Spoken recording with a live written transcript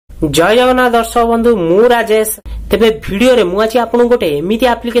जय जगन्नाथ दर्शक बंधु मु राजेश तेबे वीडियो रे मु आज आपन गोटे एमिति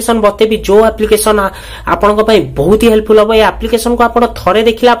एप्लिकेशन बतेबी जो एप्लिकेशन आपन को पई बहुत ही हेल्पफुल हो। ये एप्लिकेशन को आपन थरे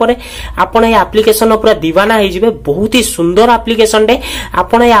देखिला परे आपन ये एप्लिकेशन पूरा दीवाना हो जिवे। बहुत ही सुंदर एप्लिकेशन डे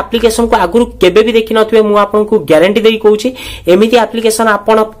आपन ये एप्लिकेशन को आगु केबे भी देखि नथिबे। मु आपन को गारंटी देई कहूची एमिति एप्लिकेशन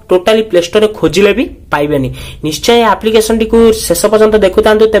आपन टोटली प्ले स्टोर रे खोजिले भी पाइबेनी। निश्चय एप्लिकेशन टी को शेष पर्यंत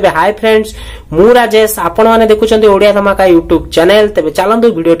देखुतांतु। तेबे हाय फ्रेंड्स मु राजेश आपन माने देखुचंती ओडिया धमाका यूट्यूब चैनल। तेबे चलंतु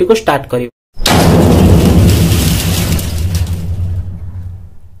वीडियो टी को स्टार्ट करियो।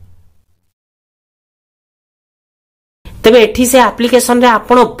 तेबे एठी से एप्लिकेशन रे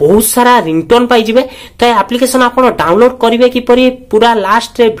आपण बहुत सारा रिंगटोन पाई जिवे। तो एप्लिकेशन आपण डाउनलोड करिवे किपरि पूरा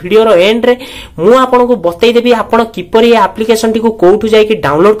लास्ट रे वीडियो रो एंड रे मु आपण को बतई देबी आपण किपरि एप्लिकेशन टी को कोठु जाई कि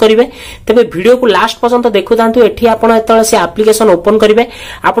डाउनलोड करिवे। तेबे वीडियो को लास्ट पर्यंत देखुतांतु। एठी आपण एतळे से एप्लिकेशन ओपन करिवे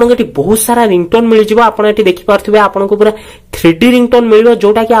आपण को एठी बहुत सारा रिंगटोन मिल जिवो। आपण एठी देखि पारथिबे आपण को पूरा 3D रिंगटोन मिलिबो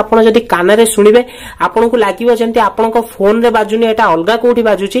जोटा कि आपण जदी कान रे सुनिबे आपण को लागिवो जेंति आपण को फोन रे बाजुनी एटा अलगा कोठी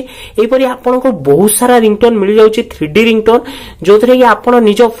बाजुची। एई परि आपण को बहुत सारा रिंगटोन मिल जाउची 3D रिंगटोन जो थरे कि आपण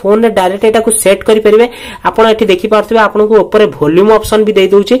निजो फोन रे डायरेक्ट एटा को सेट करि परिबे। आपण एठी देखि पारथिबे आपण को ऊपर वॉल्यूम ऑप्शन भी दे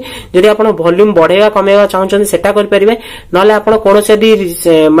दोउची। जदी आपण वॉल्यूम बढ़ेवा कमेवा चाहउछन सेटा करि परिबे। नले आपण कोनो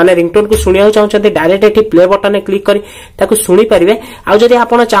से माने रिंगटोन को सुनिया चाहउछन डायरेक्ट एठी प्ले बटन रे क्लिक करि ताको सुनि परिबे। आ जदी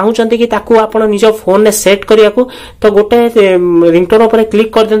आपण चाहउछन कि ताको आपण निजो फोन रे सेट करिया को तो गोटे रिंगटोन ऊपर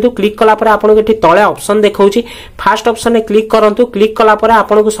क्लिक कर देंतु। क्लिक कला पर आपण एठी तळे ऑप्शन देखाउची। फर्स्ट ऑप्शन रे क्लिक करंतु। क्लिक कला पर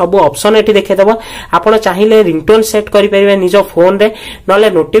आपण को सब ऑप्शन एठी देखे देबो। आपण चाहिले रिंगटोन सेट करि परिबे निजो फोन रे नले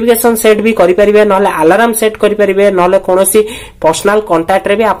नोटिफिकेशन सेट भी करि परिबे नले अलार्म सेट करि परिबे नले कोनोसी पर्सनल कांटेक्ट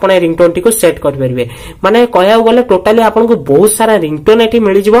रे भी आपण रिंगटोन टी को सेट करि परिबे। माने कहया गले टोटली आपण को बहुत सारा रिंगटोन एठी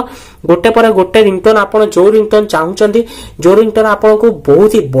मिलि जिवो। गोटे पर गोटे रिंगटोन आपण जो रिंगटोन चाहुचंती जो रिंगटोन आपण को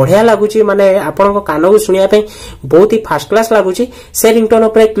बहुत ही बढ़िया लागुची माने आपण को कान को सुनिया पे बहुत ही फर्स्ट क्लास लागुची से रिंगटोन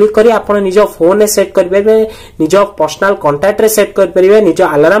ऊपर क्लिक करी आपण निजो फोन रे सेट करि परिबे निजो पर्सनल कांटेक्ट रे सेट करि परिबे निजो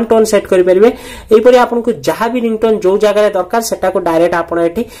अलार्म टोन सेट करि परिबे। एई परि आपण को जहां भी रिंगटोन जो जगह रे दरकार सेटा को डायरेक्ट आपण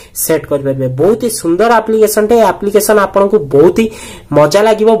एठी सेट करि परिबे। बहुत ही सुंदर एप्लिकेशन टे एप्लिकेशन आपण को बहुत ही मजा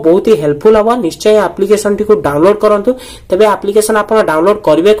लागिवो बहुत ही हेल्पफुल हबो। निश्चय एप्लिकेशन टी को डाउनलोड करंतु। तबे एप्लिकेशन आपण डाउनलोड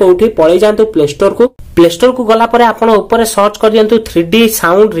करिवे कोठी पळै जांतु प्ले स्टोर को। प्ले स्टोर को गला परे आपण ऊपर सर्च कर दियंतु 3D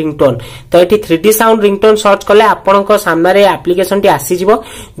साउंड रिंगटोन। तो एठी 3D साउंड रिंगटोन सर्च करले आपण को सामने रे एप्लिकेशन टी आसी जिवो।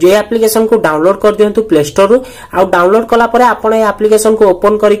 जो एप्लिकेशन को डाउनलोड कर दियंतु प्ले स्टोर रु। आ डाउनलोड कला परे आपण ए एप्लिकेशन को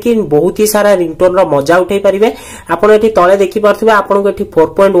ओपन करिकि बहुत ही सारा रिंगटोन रो मजा उठै परिबे। आपण एठी तळे देखि पारथिबे आपण को एठी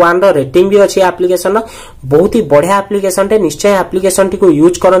 4.1 रो रेटिंग भी अछि एप्लिकेशन रो। बहुत ही बढ़िया एप्लिकेशन टे। निश्चय एप्लिकेशन टी को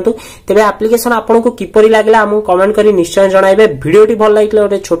यूज करंतु। तबे एप्लिकेशन आपण को किपरि लागला हमु कमेंट करी निश्चय जणाइबे। वीडियो टी भल लागिले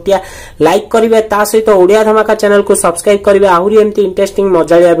ओटे छोटिया लाइक करिवे ता सहित ओडिया धमाका चैनल को सब्सक्राइब करिवे। आहुरी एमती इंटरेस्टिंग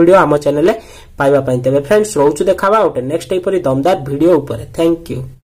मजालिया वीडियो हम चैनल ले पाइबा पई। तबे फ्रेंड्स रोचु देखाबा ओटे नेक्स्ट एपरि दमदार वीडियो ऊपर। Thank you.